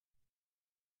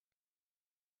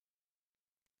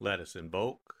Let us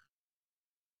invoke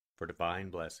for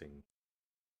divine blessing.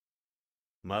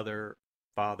 Mother,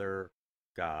 Father,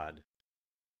 God,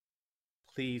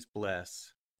 please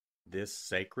bless this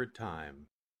sacred time.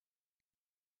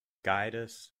 Guide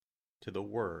us to the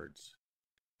words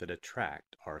that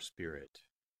attract our spirit.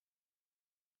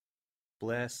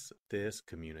 Bless this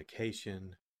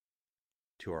communication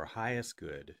to our highest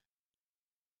good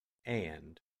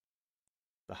and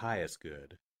the highest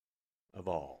good of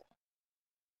all.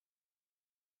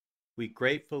 We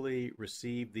gratefully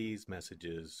receive these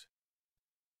messages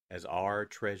as our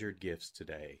treasured gifts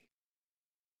today.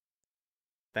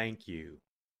 Thank you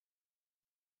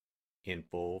in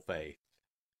full faith.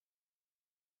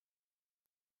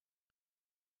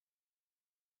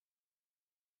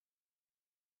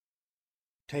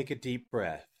 Take a deep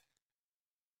breath.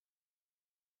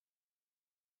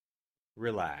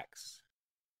 Relax.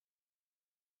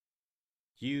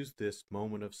 Use this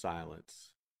moment of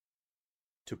silence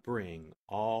to bring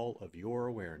all of your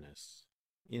awareness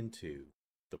into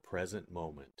the present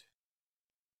moment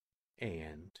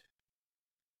and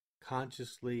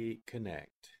consciously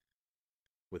connect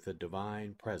with a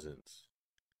divine presence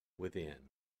within.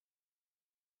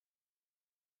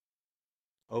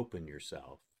 Open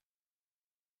yourself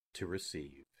to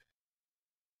receive.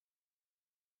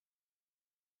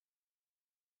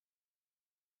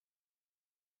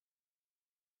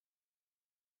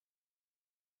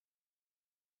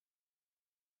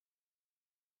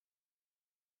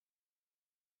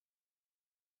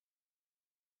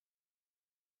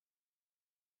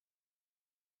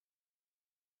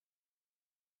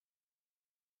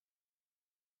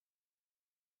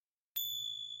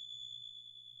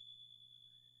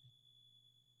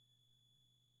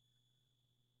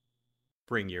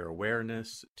 Bring your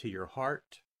awareness to your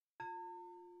heart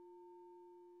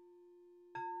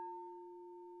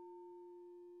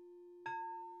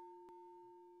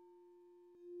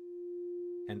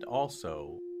and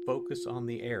also focus on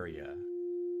the area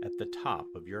at the top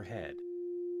of your head.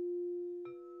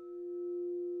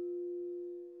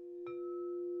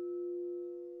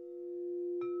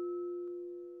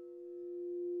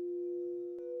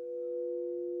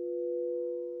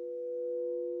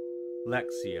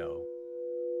 Lectio.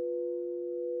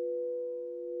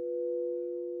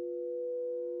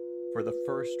 For the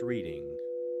first reading,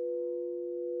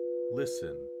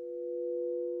 listen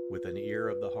with an ear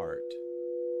of the heart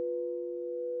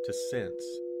to sense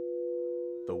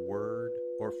the word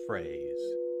or phrase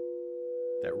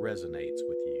that resonates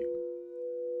with you.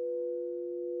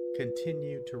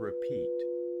 Continue to repeat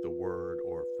the word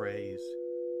or phrase.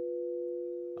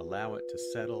 Allow it to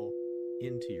settle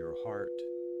into your heart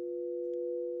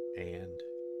and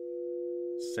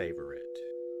savor it.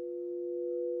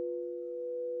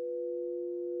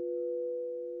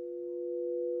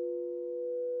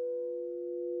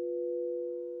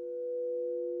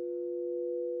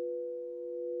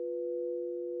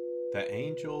 The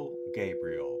angel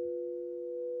Gabriel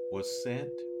was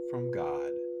sent from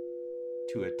God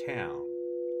to a town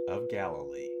of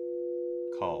Galilee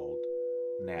called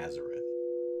Nazareth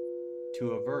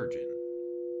to a virgin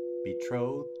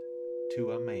betrothed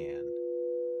to a man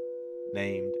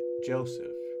named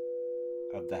Joseph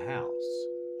of the house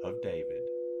of David,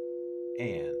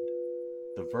 and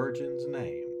the virgin's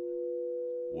name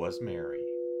was Mary.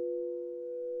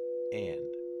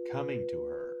 And coming to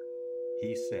her,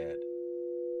 he said,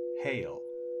 "Hail,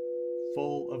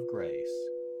 full of grace,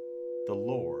 the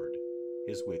Lord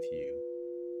is with you."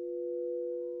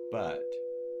 But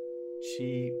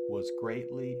she was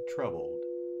greatly troubled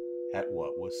at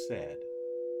what was said,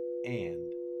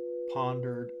 and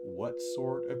pondered what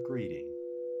sort of greeting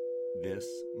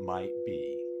this might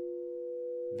be.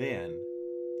 Then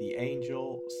the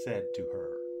angel said to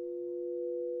her,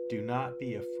 "Do not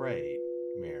be afraid,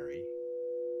 Mary,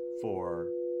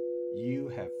 for you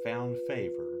have found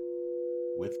favor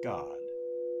with God.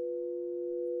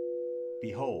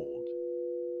 Behold,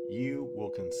 you will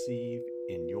conceive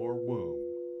in your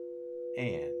womb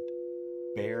and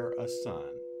bear a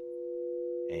son,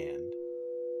 and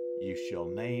you shall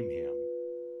name him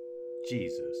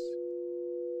Jesus.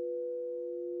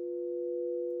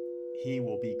 He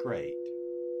will be great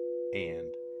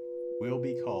and will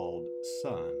be called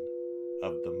Son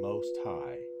of the Most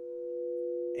High,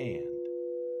 and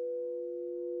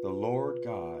the Lord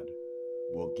God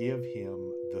will give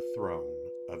him the throne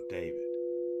of David,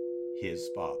 his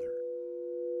father,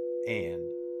 and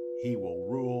he will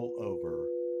rule over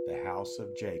the house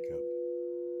of Jacob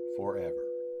forever,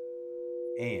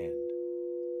 and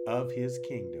of his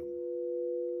kingdom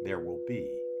there will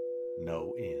be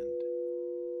no end."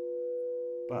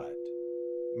 But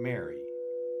Mary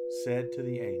said to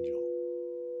the angel,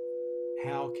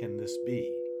 "How can this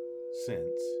be,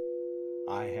 since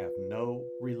I have no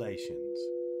relations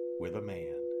with a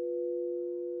man?"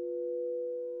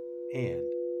 And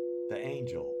the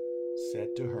angel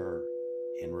said to her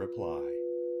in reply,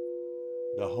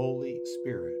 "The Holy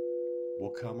Spirit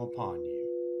will come upon you,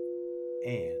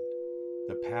 and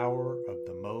the power of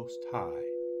the Most High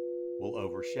will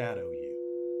overshadow you.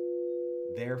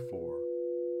 Therefore,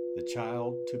 the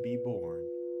child to be born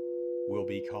will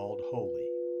be called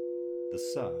Holy, the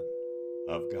Son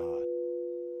of God.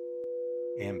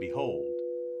 And behold,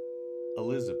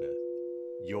 Elizabeth,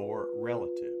 your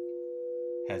relative,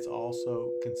 has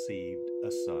also conceived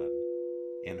a son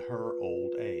in her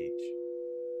old age,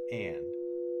 and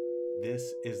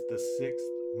this is the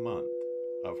 6th month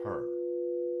of her,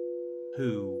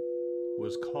 who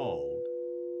was called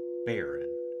barren.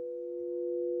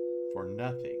 For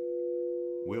nothing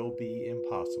will be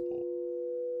impossible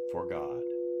for God."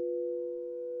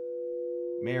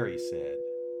 Mary said,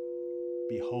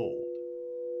 "Behold,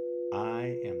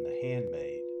 I am the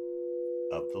handmaid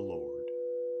of the Lord.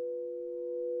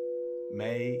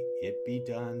 May it be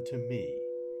done to me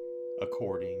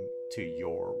according to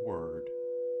your word."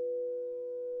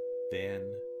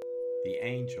 Then the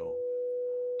angel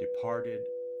departed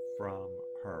from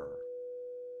her.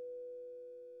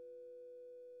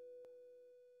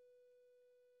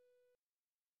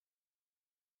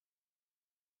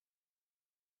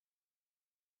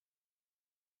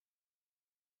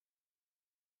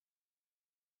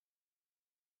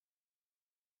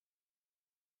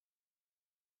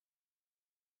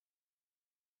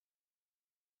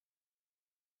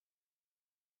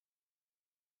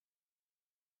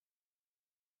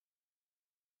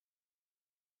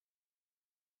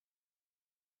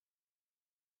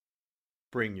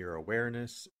 Bring your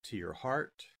awareness to your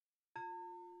heart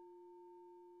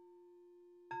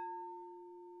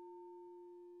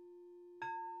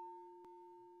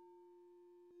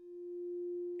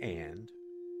and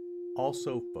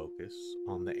also focus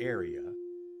on the area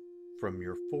from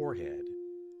your forehead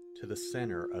to the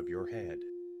center of your head.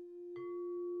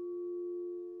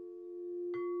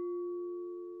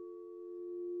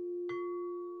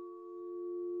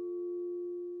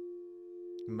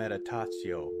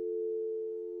 Meditatio.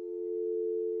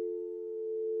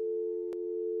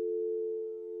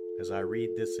 As I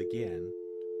read this again,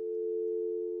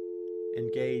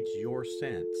 engage your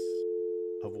sense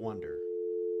of wonder.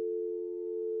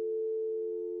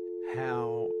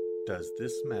 How does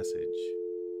this message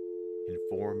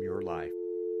inform your life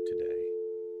today?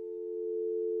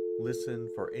 Listen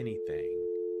for anything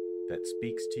that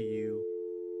speaks to you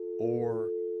or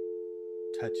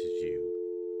touches you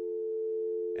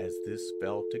as this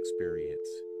felt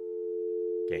experience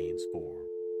gains form.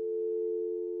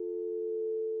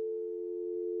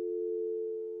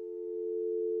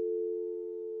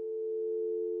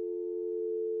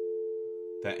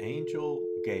 The angel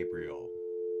Gabriel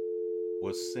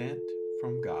was sent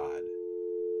from God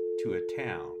to a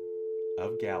town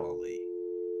of Galilee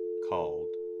called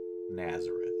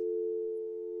Nazareth,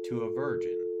 to a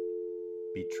virgin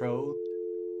betrothed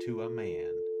to a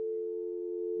man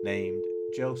named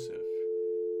Joseph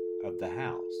of the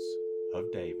house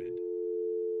of David,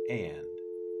 and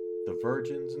the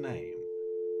virgin's name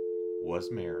was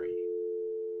Mary.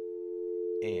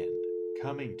 And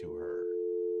coming to her,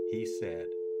 he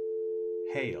said,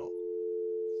 "Hail,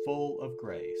 full of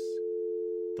grace,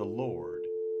 the Lord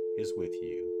is with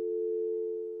you."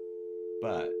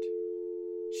 But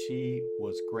she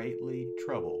was greatly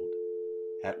troubled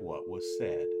at what was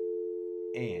said,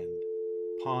 and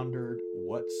pondered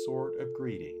what sort of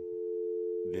greeting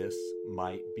this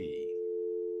might be.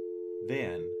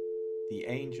 Then the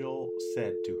angel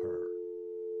said to her,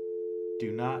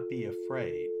 "Do not be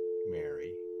afraid,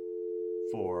 Mary,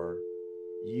 for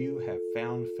you have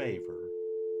found favor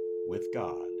with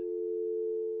God.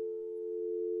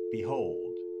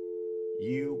 Behold,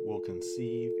 you will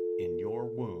conceive in your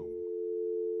womb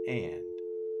and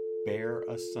bear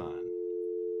a son,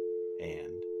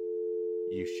 and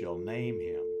you shall name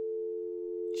him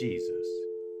Jesus.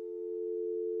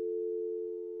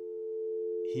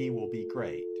 He will be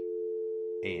great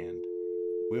and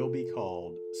will be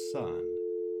called Son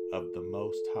of the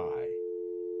Most High,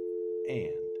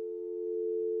 and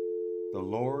the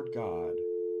Lord God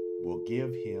will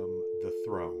give him the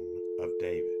throne of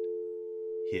David,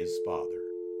 his father,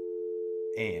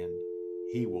 and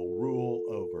he will rule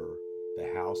over the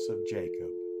house of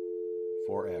Jacob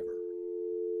forever,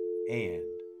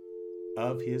 and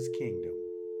of his kingdom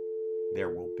there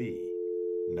will be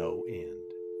no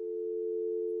end."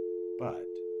 But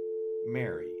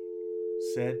Mary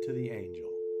said to the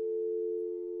angel,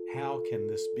 How can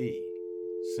this be,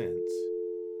 since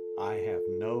I have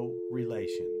no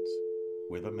relations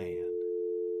with a man?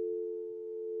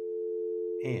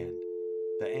 And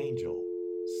the angel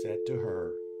said to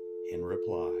her in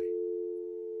reply,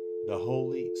 The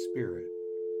Holy Spirit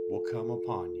will come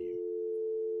upon you,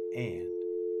 and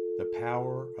the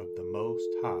power of the Most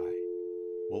High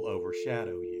will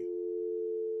overshadow you.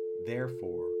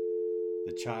 Therefore,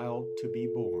 the child to be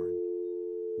born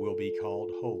will be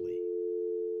called Holy,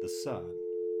 the Son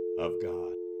of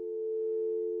God.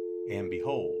 And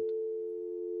behold,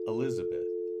 Elizabeth,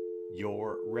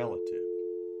 your relative,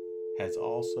 has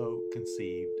also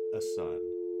conceived a son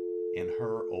in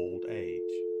her old age,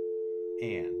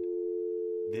 and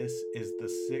this is the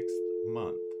 6th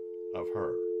month of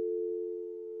her,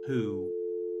 who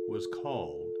was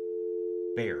called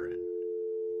barren.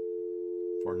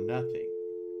 For nothing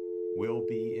will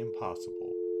be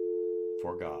impossible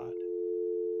for God.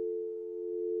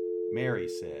 Mary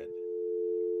said,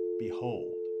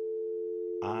 Behold,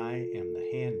 I am the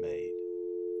handmaid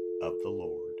of the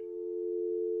Lord.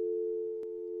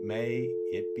 May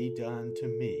it be done to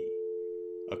me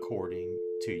according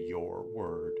to your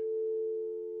word.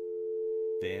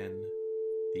 Then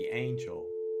the angel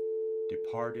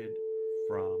departed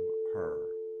from her.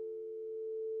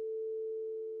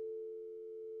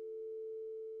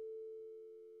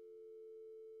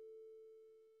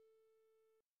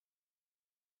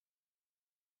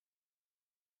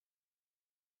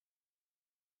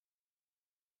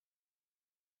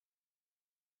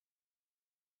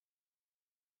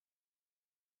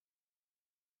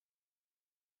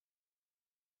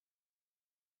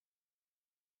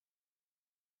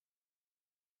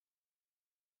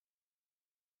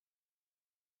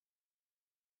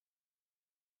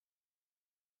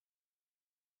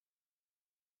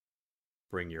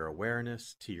 Bring your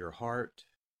awareness to your heart.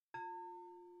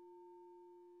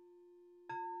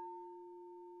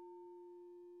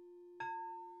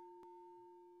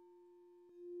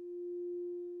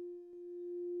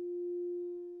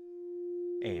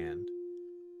 And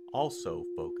also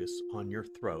focus on your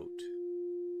throat.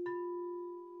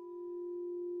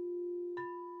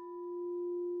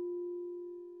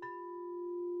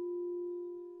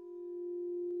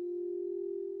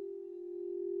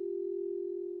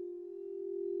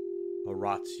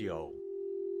 Oratio.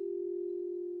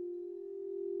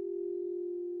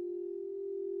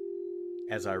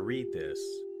 As I read this,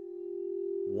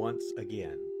 once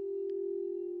again,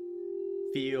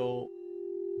 feel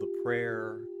the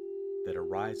prayer that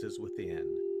arises within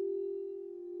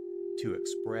to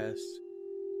express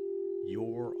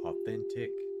your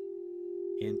authentic,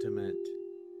 intimate,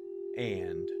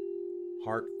 and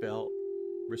heartfelt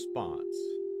response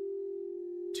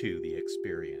to the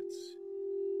experience.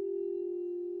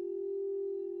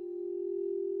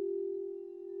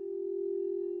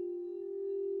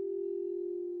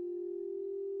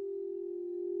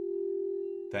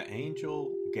 The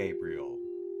angel Gabriel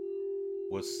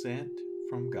was sent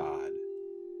from God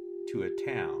to a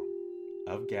town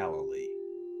of Galilee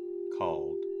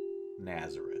called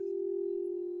Nazareth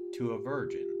to a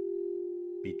virgin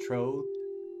betrothed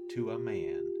to a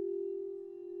man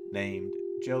named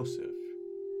Joseph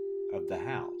of the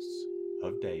house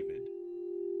of David,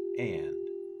 and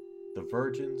the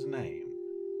virgin's name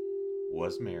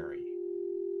was Mary.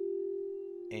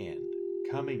 And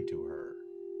coming to her,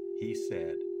 he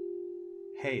said,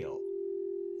 Hail,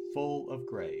 full of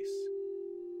grace,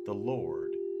 the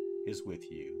Lord is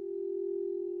with you.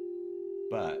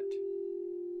 But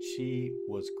she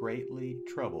was greatly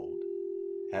troubled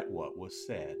at what was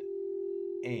said,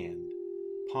 and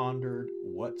pondered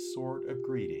what sort of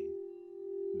greeting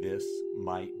this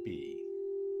might be.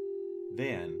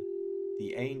 Then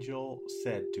the angel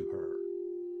said to her,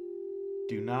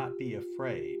 Do not be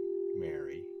afraid,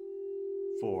 Mary,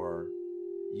 for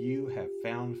you have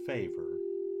found favor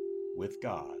with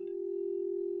God.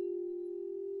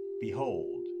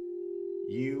 Behold,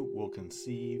 you will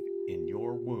conceive in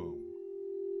your womb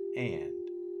and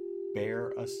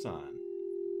bear a son,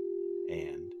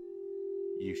 and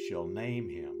you shall name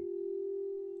him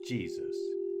Jesus.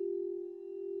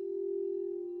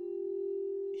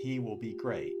 He will be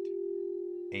great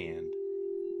and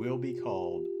will be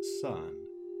called Son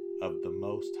of the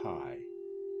Most High,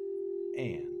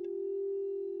 and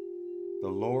the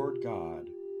Lord God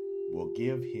will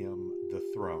give him the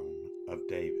throne of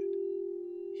David,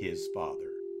 his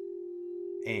father,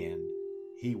 and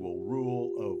he will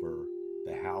rule over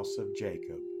the house of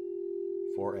Jacob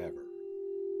forever,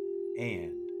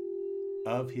 and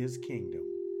of his kingdom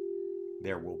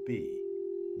there will be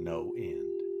no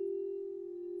end.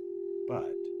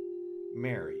 But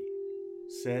Mary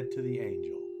said to the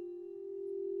angel,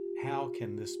 How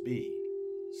can this be,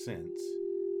 since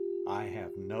I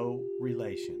have no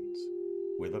relations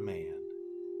with a man?"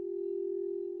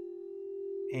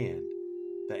 And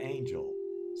the angel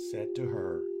said to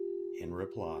her in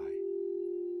reply,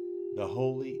 "The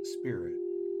Holy Spirit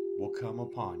will come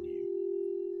upon you,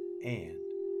 and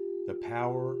the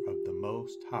power of the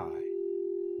Most High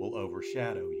will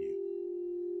overshadow you.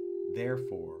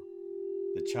 Therefore,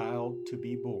 the child to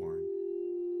be born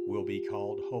will be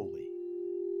called Holy,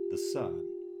 the Son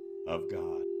of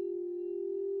God.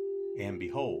 And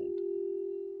behold,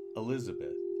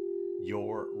 Elizabeth,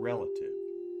 your relative,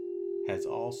 has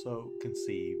also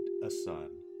conceived a son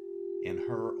in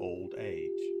her old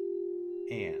age,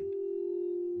 and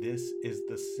this is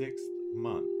the 6th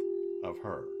month of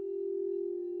her,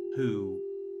 who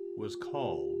was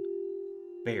called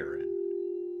barren.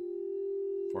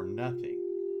 For nothing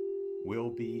will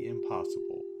be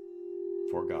impossible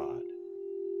for God."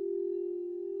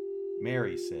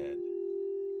 Mary said,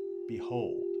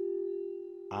 "Behold,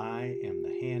 I am the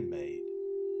handmaid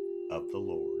of the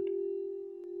Lord.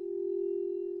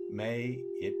 May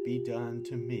it be done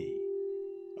to me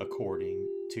according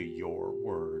to your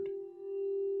word."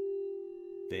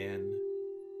 Then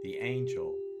the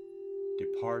angel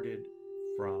departed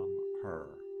from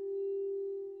her.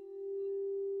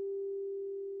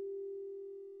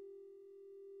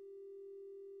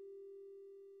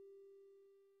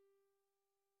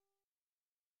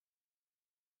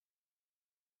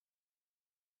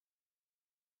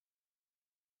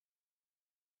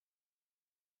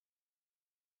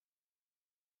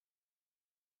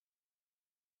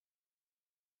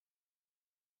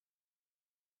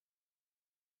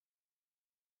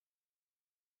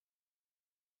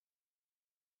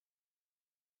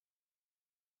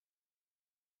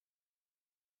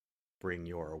 Bring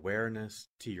your awareness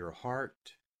to your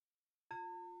heart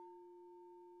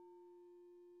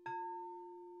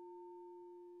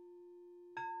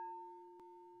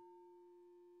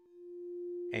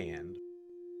and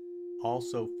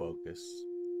also focus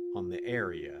on the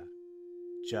area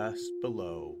just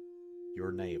below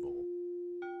your navel.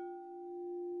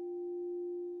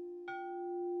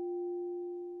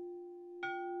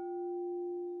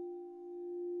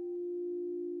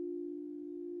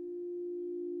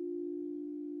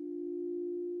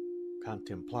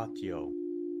 Contemplatio.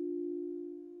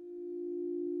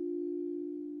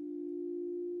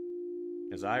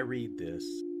 As I read this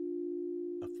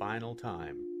a final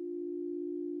time,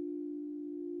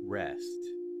 rest.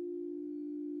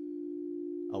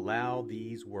 Allow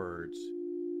these words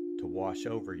to wash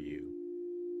over you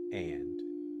and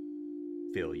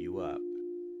fill you up.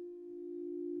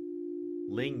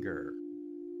 Linger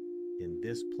in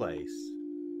this place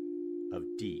of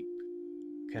deep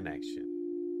connection.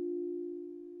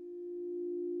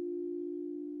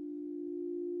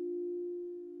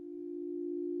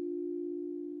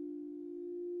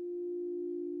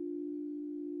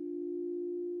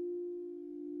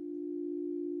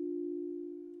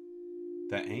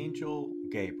 The angel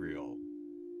Gabriel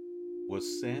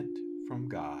was sent from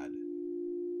God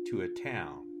to a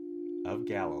town of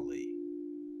Galilee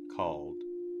called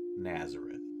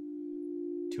Nazareth,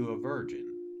 to a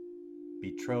virgin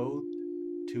betrothed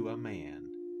to a man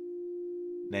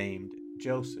named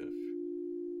Joseph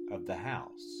of the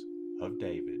house of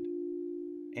David,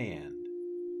 and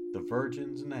the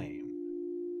virgin's name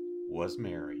was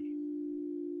Mary.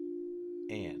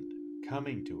 And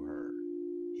coming to her,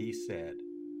 he said,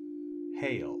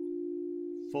 "Hail,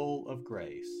 full of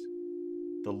grace,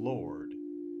 the Lord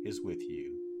is with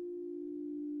you."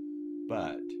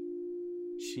 But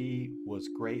she was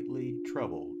greatly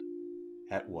troubled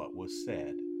at what was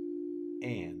said,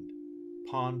 and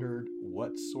pondered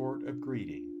what sort of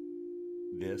greeting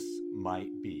this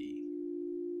might be.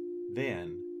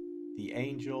 Then the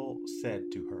angel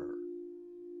said to her,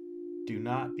 "Do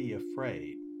not be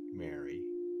afraid, Mary,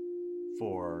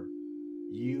 for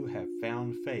you have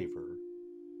found favor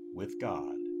with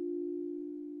God.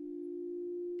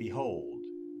 Behold,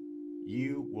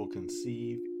 you will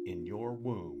conceive in your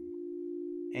womb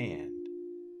and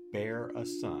bear a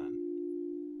son,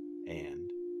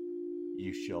 and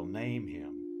you shall name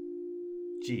him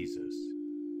Jesus.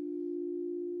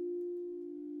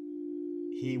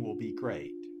 He will be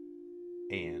great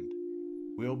and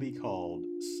will be called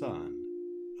Son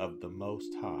of the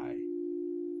Most High,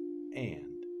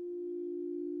 and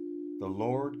the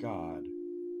Lord God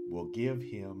will give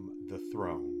him the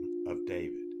throne of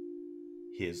David,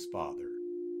 his father,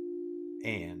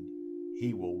 and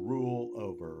he will rule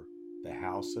over the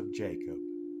house of Jacob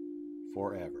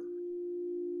forever,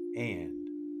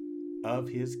 and of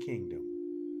his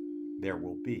kingdom there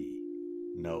will be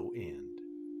no end."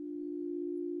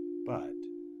 But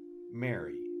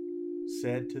Mary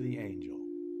said to the angel,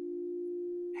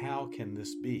 "How can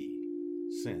this be,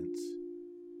 since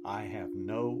I have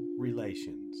no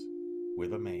relations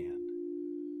with a man?"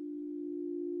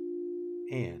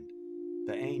 And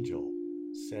the angel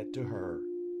said to her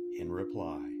in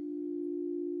reply,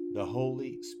 "The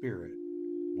Holy Spirit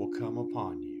will come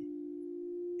upon you,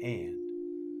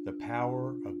 and the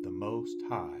power of the Most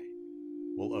High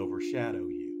will overshadow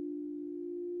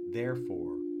you.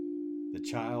 Therefore, the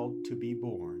child to be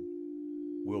born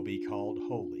will be called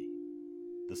Holy,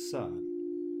 the Son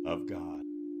of God.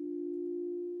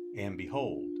 And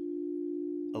behold,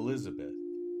 Elizabeth,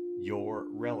 your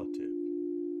relative,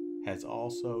 has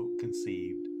also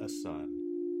conceived a son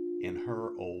in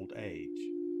her old age,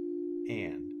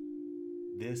 and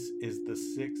this is the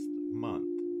 6th month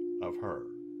of her,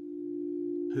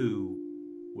 who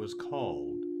was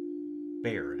called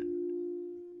barren.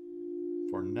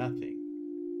 For nothing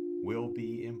will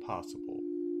be impossible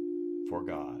for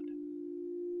God."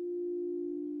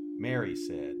 Mary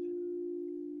said,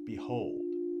 "Behold,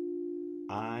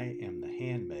 I am the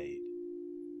handmaid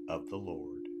of the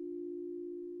Lord.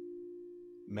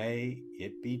 May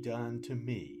it be done to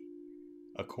me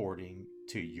according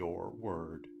to your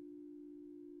word."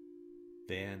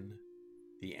 Then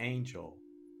the angel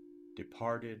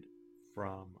departed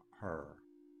from her.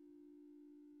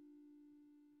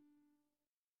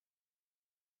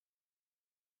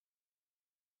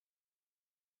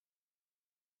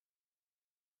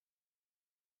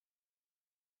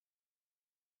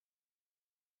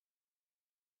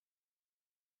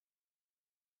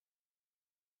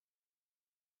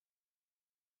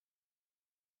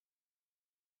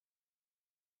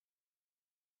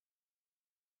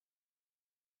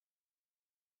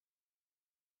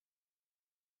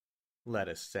 Let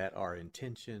us set our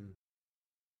intention.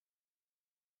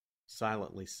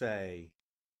 Silently say,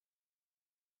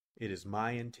 "It is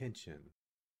my intention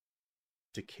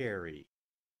to carry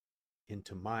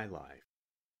into my life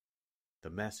the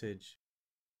message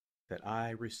that I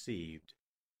received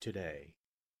today,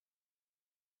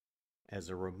 as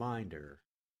a reminder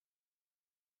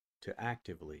to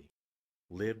actively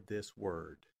live this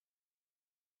word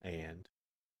and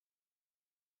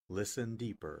listen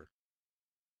deeper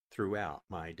throughout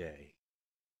my day."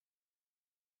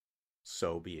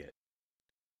 So be it.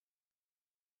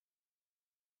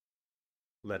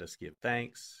 Let us give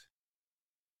thanks.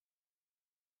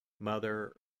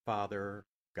 Mother, Father,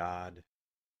 God,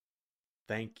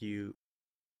 thank you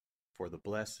for the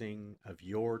blessing of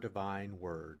your divine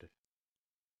word.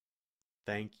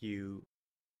 Thank you,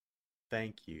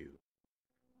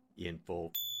 in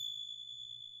full.